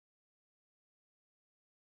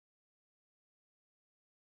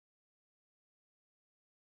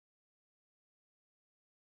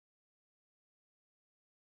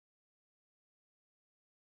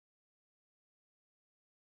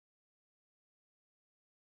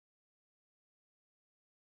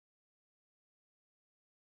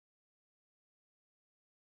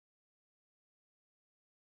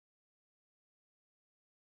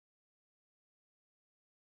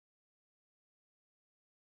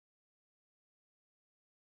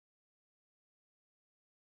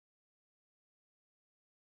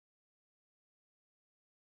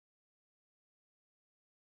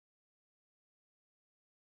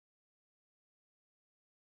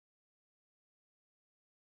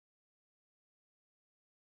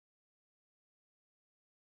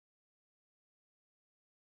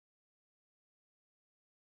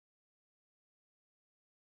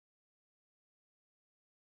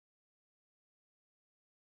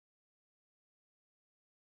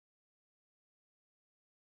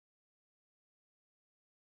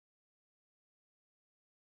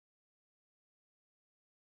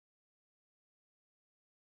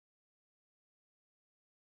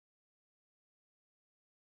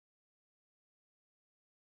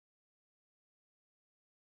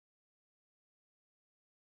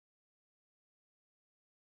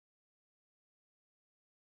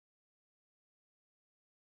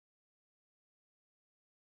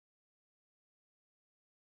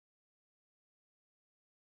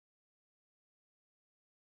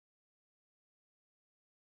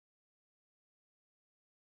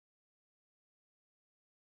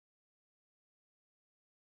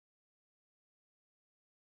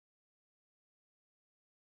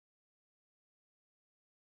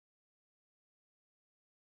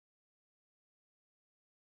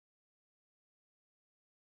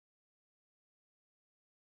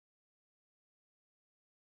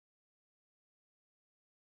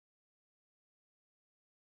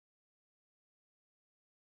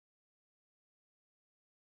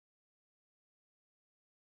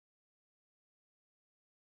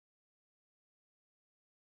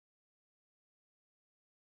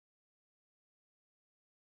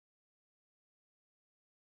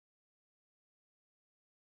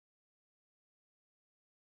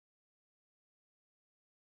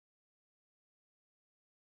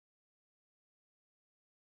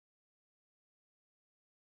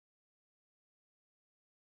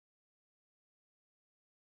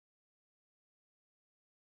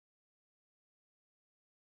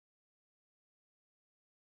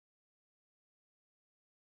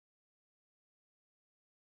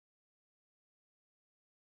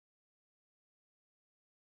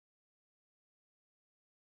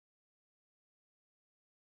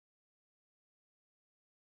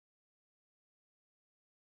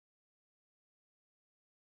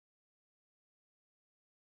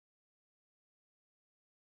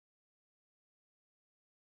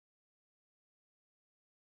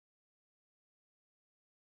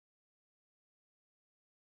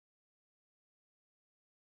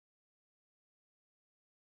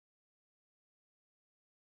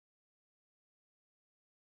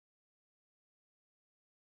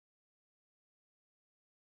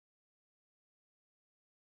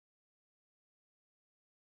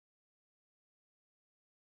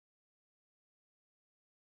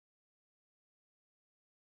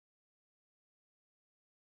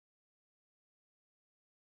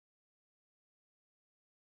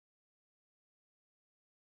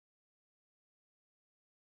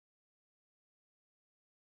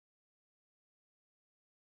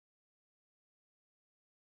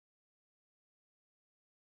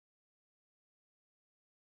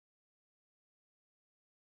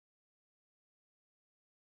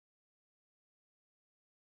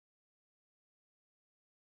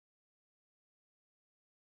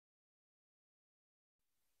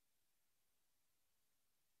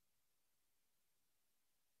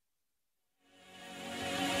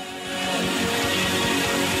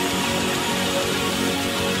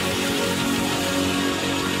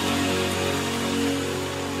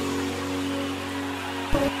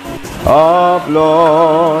of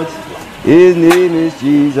lords. His name is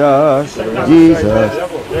Jesus,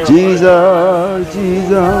 Jesus, Jesus,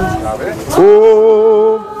 Jesus.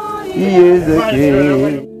 Oh, he is the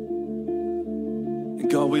King.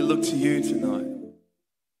 And God, we look to you tonight.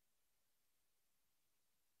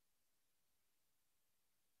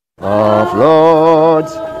 Of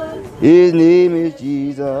lords, his name is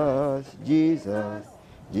Jesus, Jesus,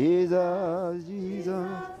 Jesus, Jesus.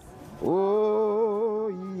 Oh,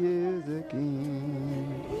 he is the King.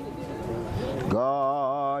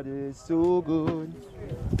 God is so good.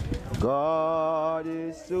 God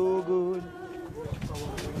is so good.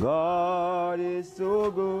 God is so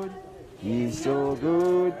good. He's so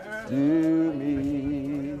good to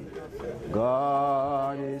me.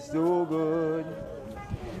 God is so good.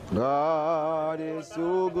 God is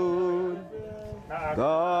so good.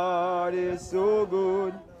 God is so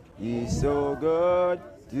good. He's so good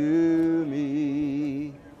to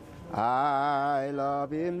me. I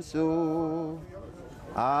love him so.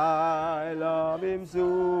 I love him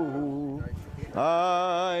so.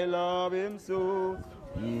 I love him so.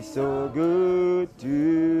 He's so good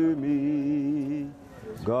to me.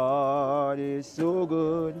 God is so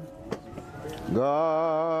good.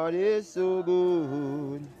 God is so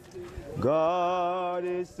good. God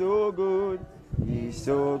is so good. He's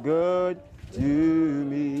so good to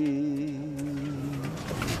me.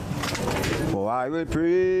 For I will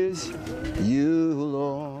praise you,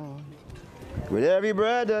 Lord. With every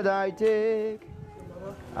breath that I take,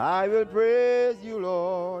 I will praise you,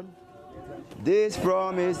 Lord. This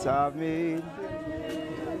promise I've made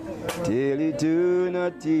till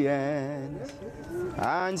eternity ends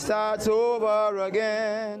and starts over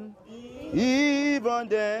again. Even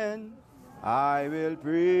then, I will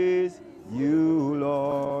praise you,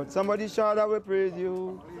 Lord. Somebody shout, I will praise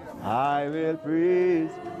you. I will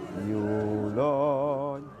praise you,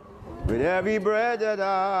 Lord. With every breath that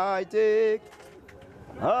I take,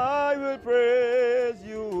 I will praise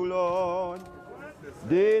you, Lord.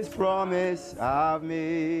 This promise I've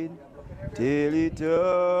made till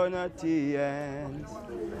eternity ends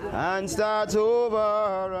and starts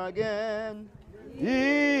over again.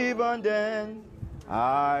 Even then,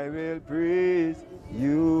 I will praise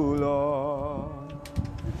you, Lord.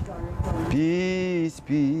 Peace,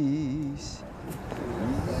 peace.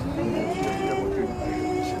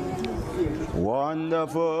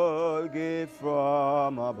 Wonderful gift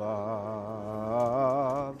from above.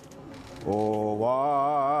 Oh,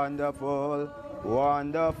 wonderful,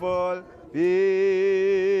 wonderful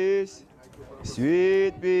peace.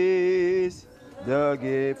 Sweet peace, the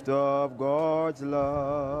gift of God's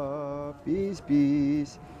love. Peace,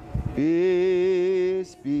 peace,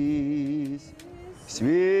 peace, peace.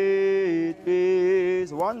 Sweet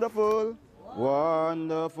peace, wonderful,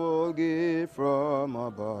 wonderful gift from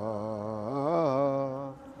above.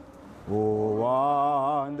 Oh,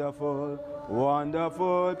 wonderful,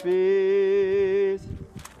 wonderful peace.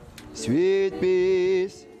 Sweet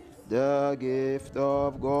peace, the gift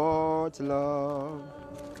of God's love.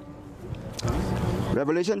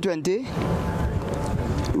 Revelation 20,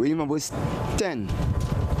 reading from verse 10.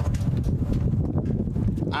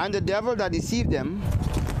 And the devil that deceived them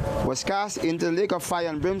was cast into the lake of fire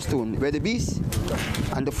and brimstone, where the beast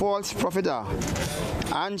and the false prophet are,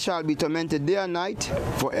 and shall be tormented day and night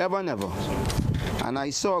forever and ever. And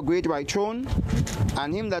I saw a great white throne,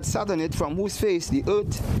 and him that sat on it, from whose face the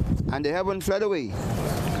earth and the heaven fled away,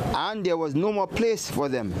 and there was no more place for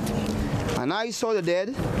them. And I saw the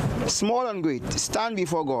dead, small and great, stand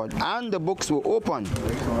before God, and the books were opened,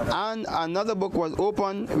 and another book was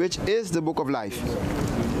opened, which is the book of life.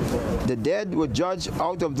 The dead were judged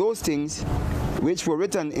out of those things which were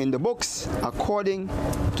written in the books according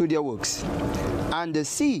to their works. And the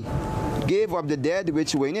sea gave up the dead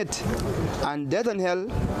which were in it, and death and hell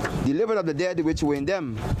delivered up the dead which were in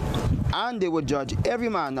them, and they were judged every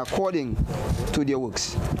man according to their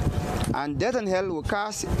works. And death and hell were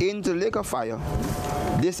cast into the lake of fire.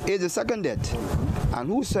 This is the second death. And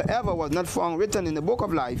whosoever was not found written in the book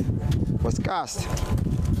of life was cast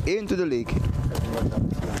into the lake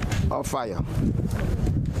of fire.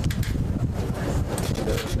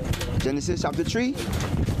 Genesis chapter 3,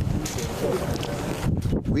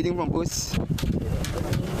 reading from verse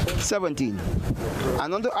 17.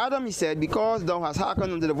 And unto Adam he said, because thou hast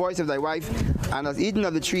hearkened unto the voice of thy wife, and hast eaten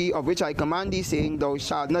of the tree of which I command thee, saying, thou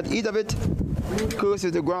shalt not eat of it, cursed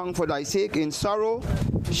is the ground for thy sake, in sorrow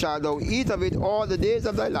shalt thou eat of it all the days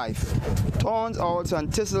of thy life. Thorns also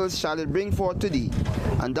and thistles shall it bring forth to thee,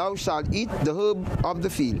 and thou shalt eat the herb of the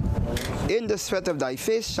field. In the sweat of thy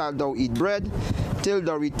face shalt thou eat bread, till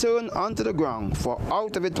thou return unto the ground, for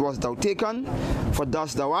out of it wast thou taken, For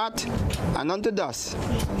dust thou art, and unto dust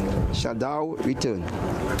shalt thou return.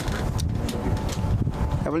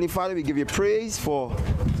 Heavenly Father, we give you praise for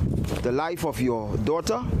the life of your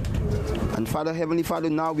daughter. And Father, Heavenly Father,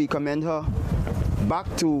 now we commend her back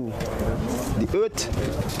to the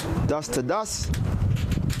earth, dust to dust.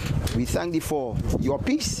 We thank thee for your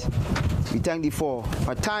peace. We thank thee for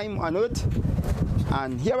a time on earth.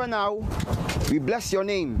 And here and now, we bless your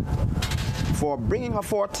name for bringing her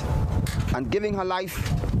forth and giving her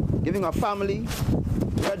life, giving her family,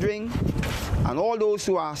 brethren, and all those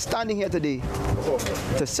who are standing here today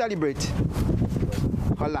to celebrate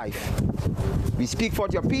her life. We speak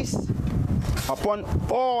forth your peace upon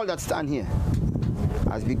all that stand here.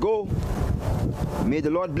 As we go, may the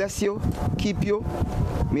Lord bless you, keep you,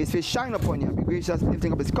 may his face shine upon you, and be gracious,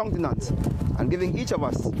 lifting up his countenance and giving each of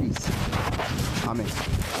us peace. Amen.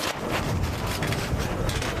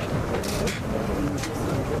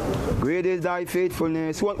 Great is thy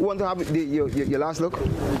faithfulness. Who want to have your last look?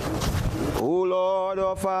 O Lord,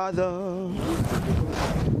 our Father,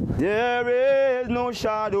 there is no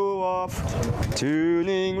shadow of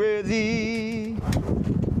turning with thee.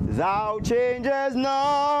 Thou changest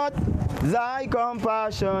not thy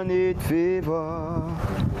compassionate favor.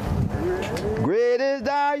 Great is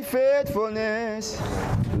thy faithfulness,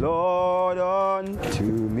 Lord, unto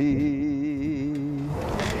me.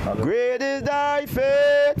 Great is thy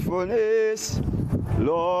faithfulness,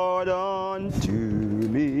 Lord, unto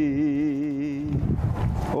me.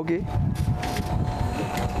 Okay.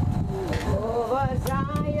 Over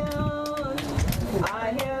Zion,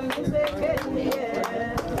 I hear music in the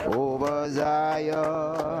air. Over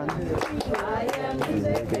Zion, I hear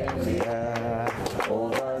music in the air.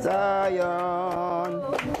 over Zion,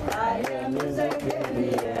 I hear music in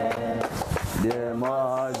the air. there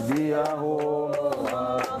must be a home.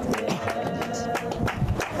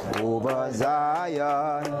 Over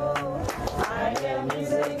Zion, I hear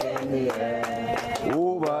music in the air.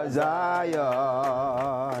 over Zion,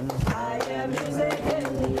 I hear music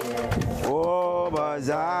in the air. over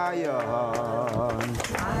Zion,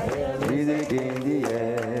 I hear music in the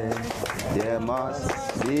air. There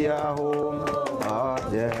must be a home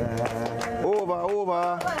out there.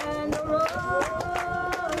 Over, and the road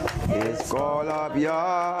it's called up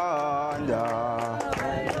yonder.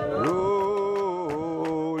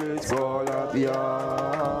 Roll, it's called up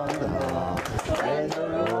yonder. And the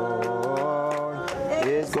road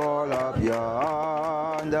is called up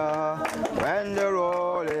yonder. When the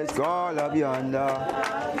roll is called up yonder.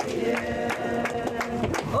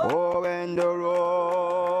 Oh, when the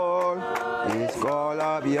roll is called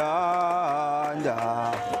up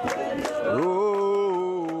yonder.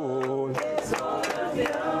 Roll.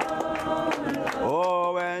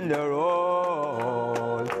 Oh, when the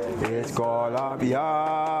roll is called up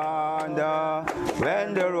yonder.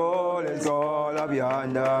 When the roll is called up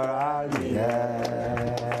yonder, I'll be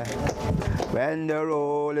there. When the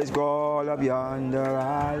roll is called up yonder,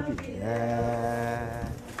 I'll be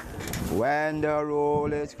there. When the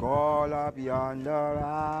roll is called up yonder,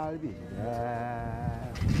 I'll be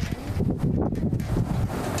there.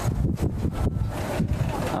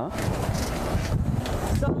 Huh?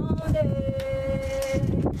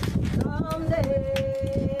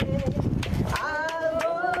 someday, I'll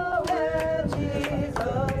go where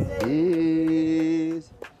Jesus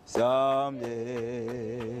is.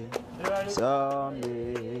 Someday,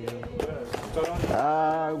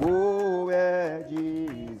 I'll go where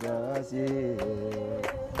Jesus is.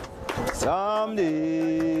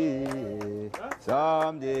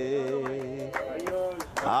 Someday,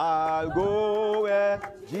 I'll go where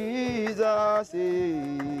Jesus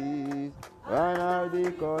is. When I'll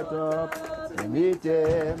be caught up to meet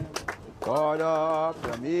him, caught up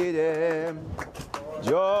to meet him.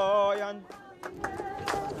 Joy and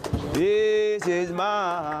peace is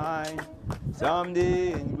mine.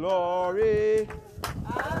 Someday in glory,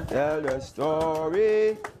 I'll tell the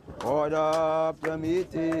story. Caught up to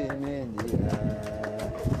meet him in the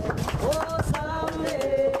air. Oh,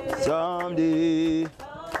 someday,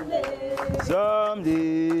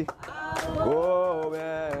 go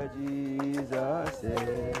where Jesus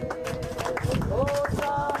is.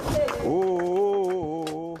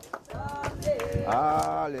 Oh,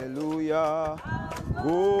 hallelujah,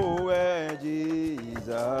 go where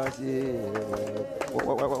Jesus is.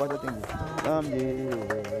 What the thing?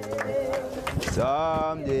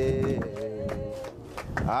 Someday,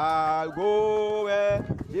 I'll go where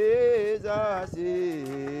Jesus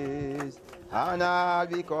is, and I'll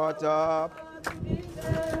be caught up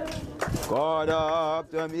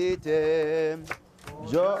to meet him.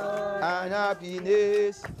 Joy and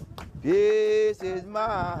happiness, peace is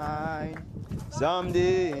mine.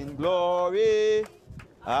 Someday in glory,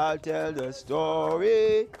 I'll tell the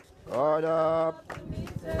story. Caught up.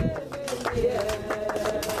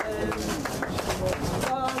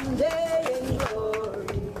 Someday in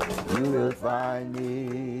glory, You will find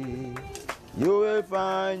me. You will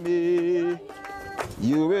find me.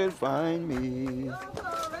 You will find me.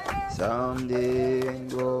 Someday in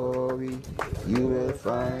glory, you will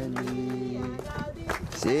find me.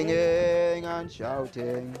 Singing and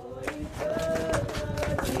shouting.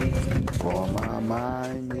 For my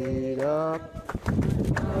mind made up.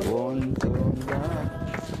 Won't turn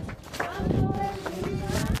back.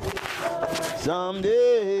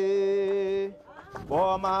 Someday,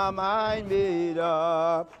 for my mind made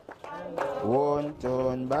up, won't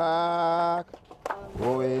turn back.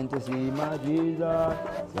 Going to see my Jesus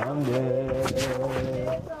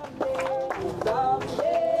someday.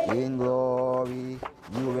 In glory,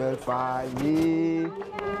 you will find me.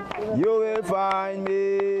 You will find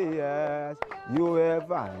me, yes, you will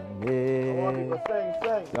find me.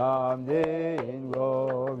 Someday in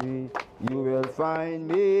glory, you will find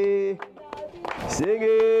me.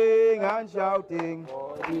 Singing and shouting,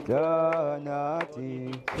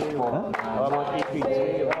 eternity.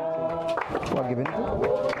 What given it?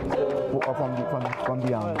 From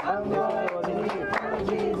the arm.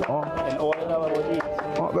 Oh, and all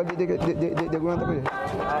well, they're going to put it.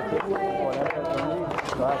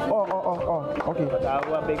 Okay. But I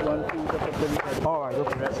have a big one too. All right,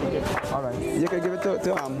 okay. All right. You can give it to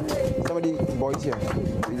some of the boys here.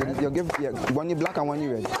 You give one in black and one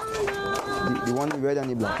in red. The one in red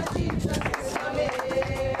and the black.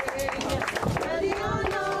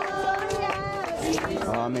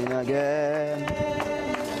 Coming again.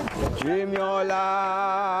 Trim your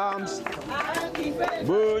lamps,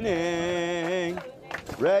 burning,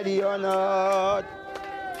 ready or not,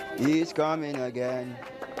 he's coming again.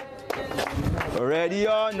 Ready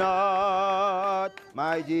or not,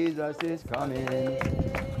 my Jesus is coming.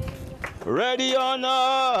 Ready or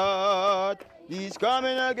not, he's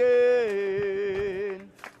coming again.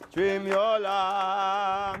 Trim your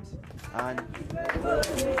lamps and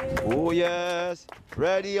oh yes,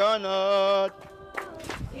 ready or not,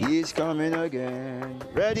 he's coming again.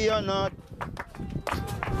 Ready or not,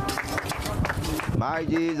 my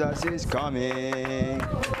Jesus is coming.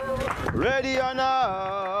 Ready or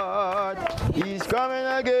not, he's coming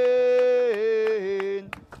again.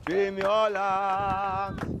 Trim your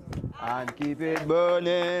lamps and keep it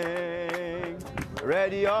burning.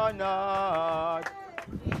 Ready or not,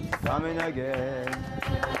 he's coming again.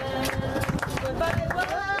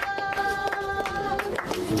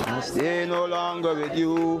 I stay no longer with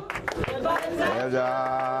you. There's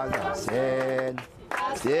a sin.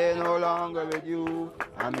 Stay no longer with you.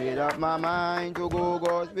 I made up my mind to go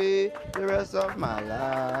God's way the rest of my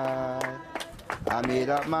life. I made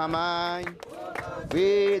up my mind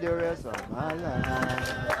way the rest of my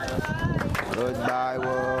life. Goodbye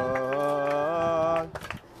world,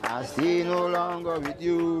 I stay no longer with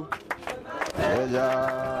you. There's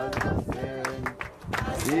a sin.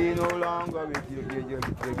 Stay no longer with you.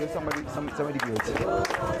 Give somebody good.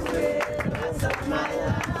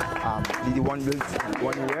 The one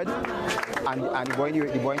in red and the boy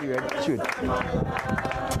in red shoot.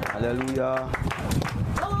 Hallelujah.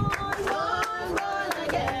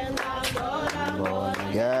 Born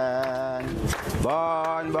again.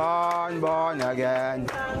 Born again.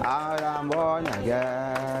 I am born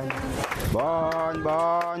again.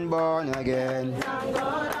 Born again.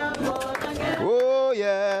 Oh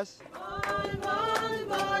yes.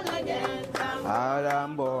 Born again. I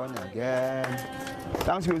am born again.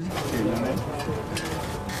 Sounds good.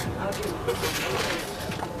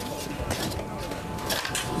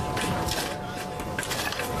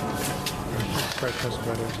 Precious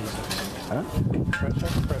brother Jesus. Huh?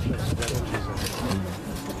 Precious brother Jesus.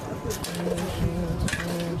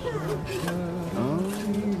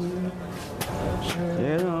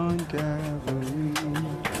 Get on Calvary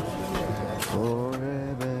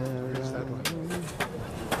forever.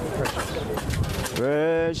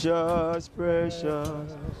 Precious,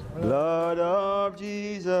 precious blood of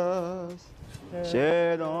Jesus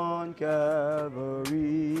shed on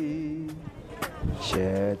Calvary,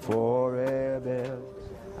 shed for rebels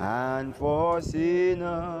and for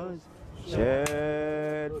sinners,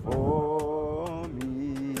 shed for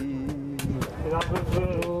me.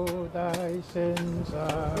 Though thy sins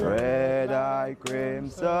are Red eye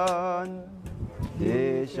crimson,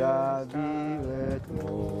 they shall be red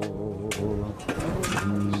more.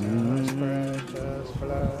 precious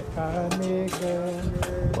blood can make them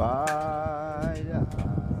White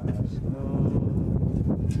as snow.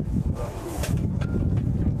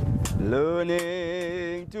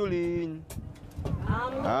 learning to lean.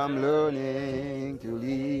 I'm learning to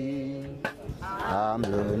lean. I'm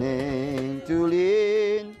learning to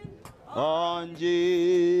lean on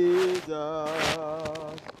Jesus.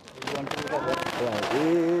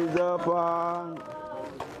 Is the one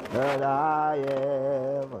that I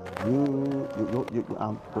ever knew. You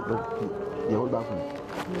hold back from me.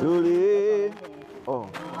 To lean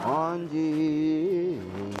on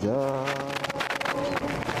Jesus.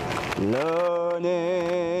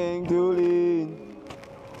 Learning to lean.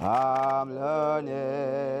 I'm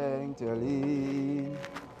learning to lean.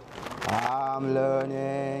 I'm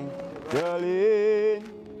learning to lean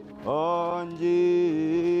on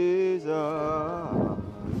Jesus.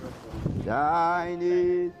 Thine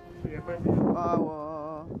is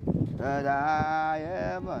power that I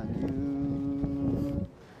ever knew.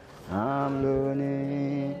 I'm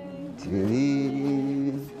learning to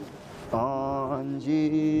lean on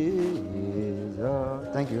Jesus.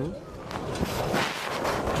 Thank you.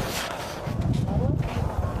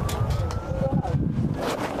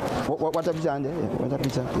 What a picture there? What a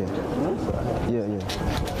picture? Yeah.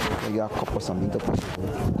 Yeah. You got a cup or something to put it.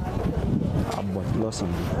 A bottle or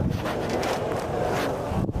something.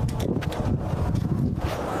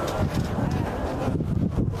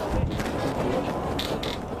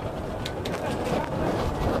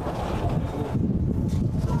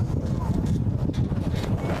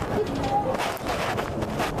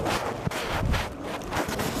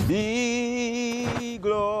 Be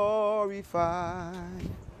glorified.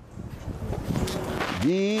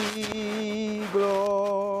 Be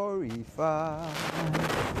glorified.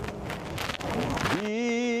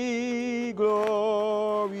 Be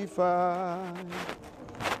glorified.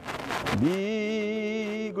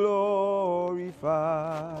 Be glorified.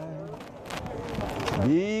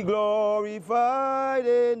 Be glorified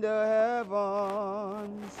in the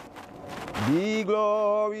heavens. Be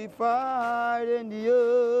glorified in the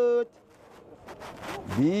earth.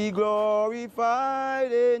 Be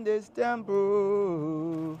glorified in this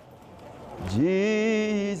temple.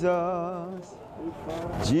 Jesus,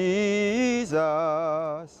 Jesus,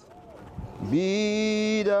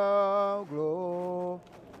 be thou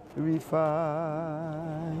glorified.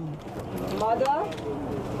 Mother,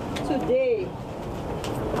 today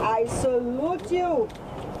I salute you.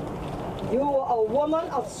 You are a woman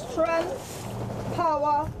of strength,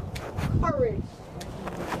 power, courage.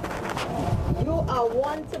 You are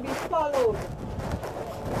one to be followed.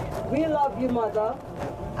 We love you, Mother.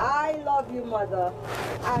 I love you, Mother.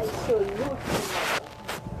 I salute you, Mother.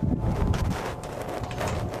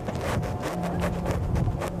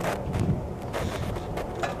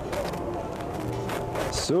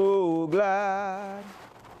 So glad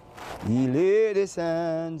he laid his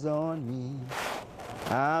hands on me.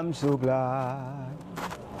 I'm so glad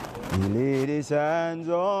he laid his hands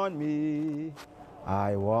on me.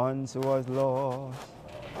 I once was lost,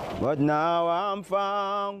 but now I'm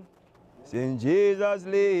found, since Jesus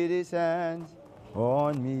laid his hands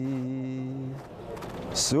on me.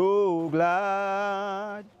 So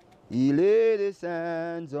glad he laid his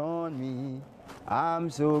hands on me.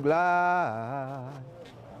 I'm so glad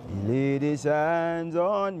he laid his hands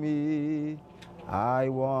on me. I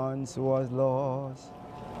once was lost,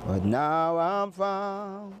 but now I'm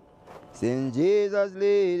found, since Jesus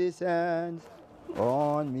laid his hands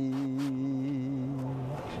on me.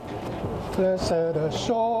 Blessed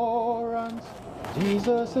assurance,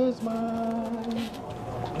 Jesus is mine.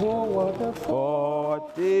 Oh, what a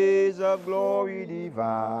Foretaste of glory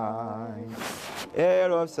divine,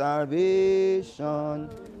 heir of salvation,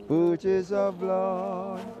 purchase of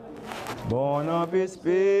blood, born of his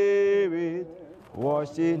spirit,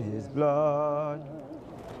 washed in his blood.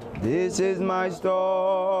 This is my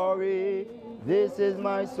story, this is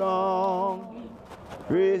my song,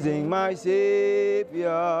 praising my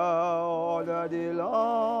Savior all the day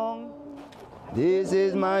long. This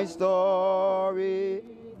is my story,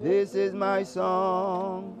 this is my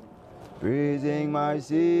song, praising my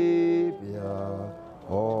Savior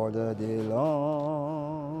all the day long.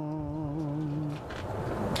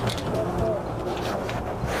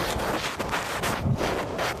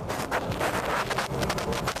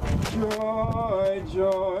 Joy,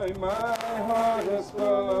 joy, my heart is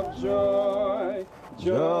full of joy.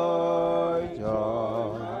 Joy,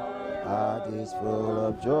 joy, my heart is full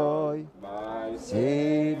of joy. My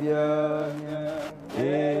Savior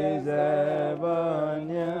is ever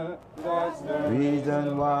near. That's the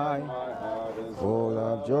Reason why my heart is full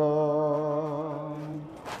of joy.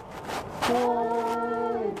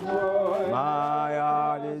 joy, joy. My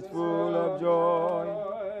heart is full of joy.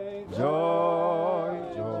 Joy,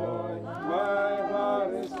 joy. My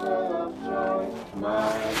heart is full of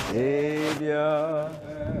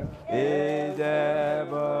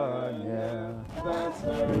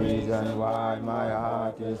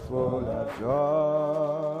heart is full of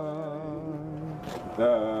joy.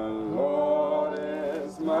 The Lord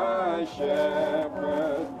is my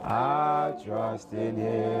shepherd. I trust in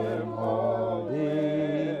him all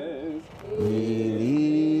days. He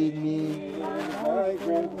lead me My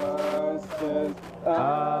green pastures,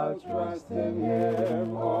 I'll trust in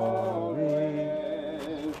him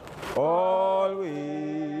always. Always,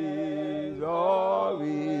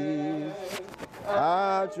 always.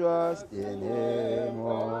 I trust in him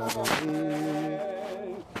always.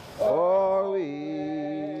 Always,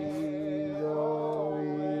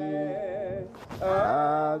 always.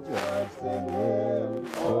 I trust in him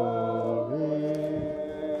always.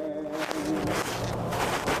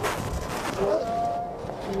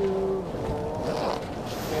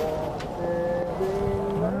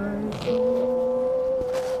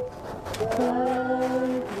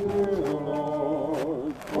 thank you,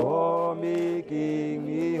 Lord, For making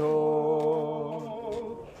me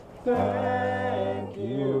whole. thank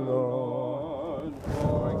you, Lord,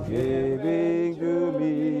 for giving to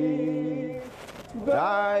me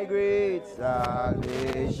thy great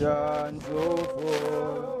salvation so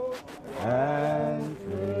full and free.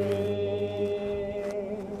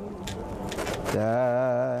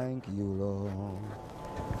 Thank you, Lord,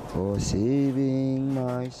 for saving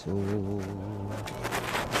my soul.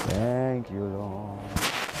 Thank you, Lord.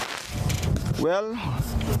 Well,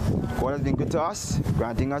 God has been good to us,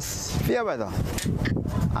 granting us fair weather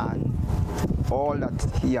and all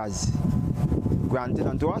that He has granted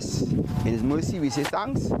unto us. In His mercy, we say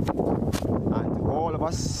thanks. And to all of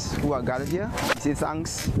us who are gathered here, we say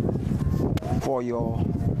thanks for your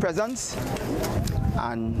presence.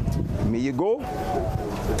 And may you go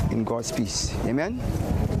in God's peace. Amen.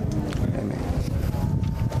 Amen.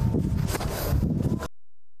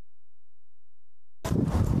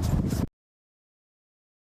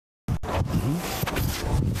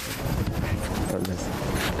 God bless.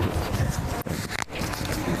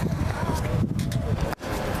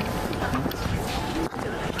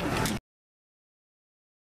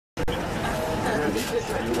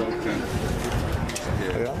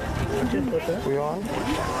 We on?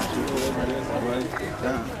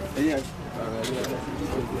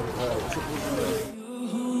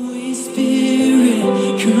 Holy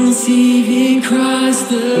Spirit, conceiving Christ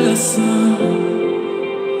the Son,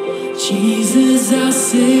 Jesus our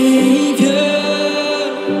Savior.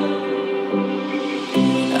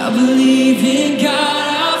 I believe in God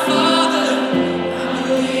our Father, I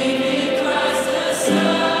believe in Christ the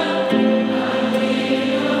Son, I believe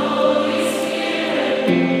in the Holy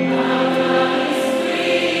Spirit, our God is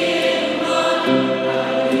three in one,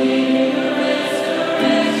 I believe in the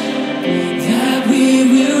resurrection, that we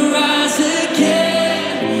will rise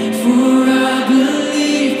again, for I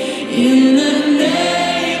believe in the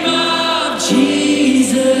name of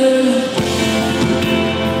Jesus.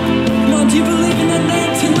 Come on, do you believe in that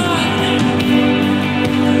name tonight?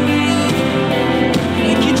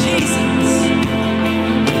 Thank you, Jesus.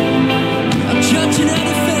 Our judge and our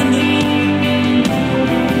defender.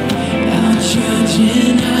 Our judge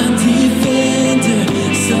and our defender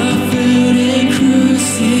suffered and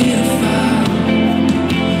crucified.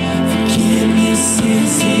 Forgiveness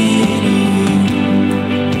is in you.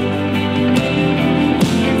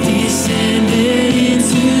 Descended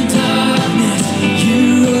into darkness,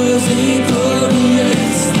 you rose in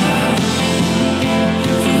glorious light.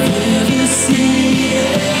 Forever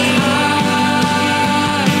seated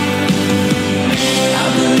high. I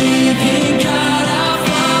believe in God our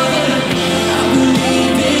Father, I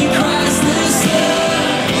believe in Christ the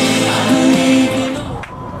Son, I believe in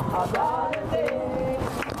all. About a thing,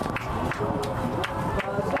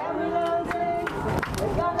 'cause every little thing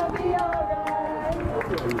is gonna be alright.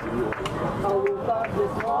 I woke up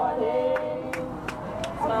this morning,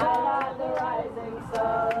 smile at the rising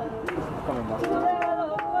sun.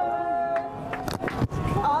 Little word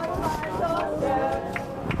on my doorstep,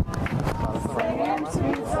 singing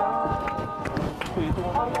sweet song,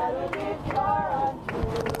 a melody pure and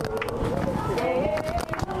true. Saying,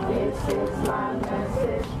 this is my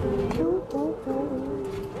message to you.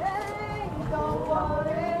 Hey, don't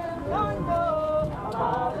worry, don't know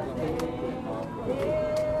about a thing.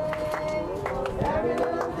 Hey, every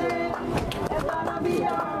little thing is gonna be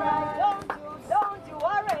alright. Don't you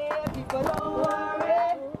worry, people, don't worry,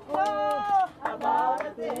 no, about a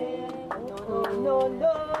thing. No,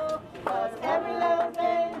 'cause every little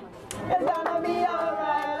thing is gonna be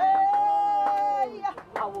alright. Hey,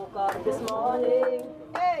 I woke up this morning,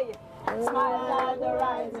 hey, smiled at the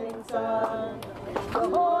rising sun. The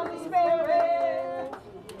Holy Spirit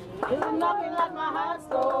is knocking at my heart's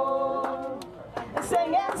door,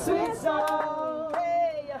 singing sweet songs. Hey,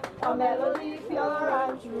 a melody pure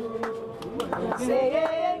and true,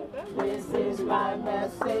 saying, this is my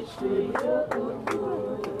message to you. Don't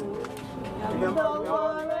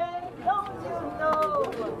worry, don't you know?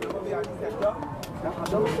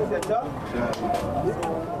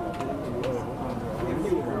 If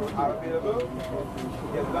you are available,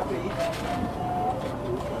 you've got to eat.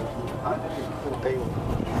 And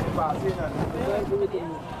pass in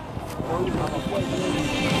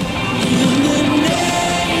and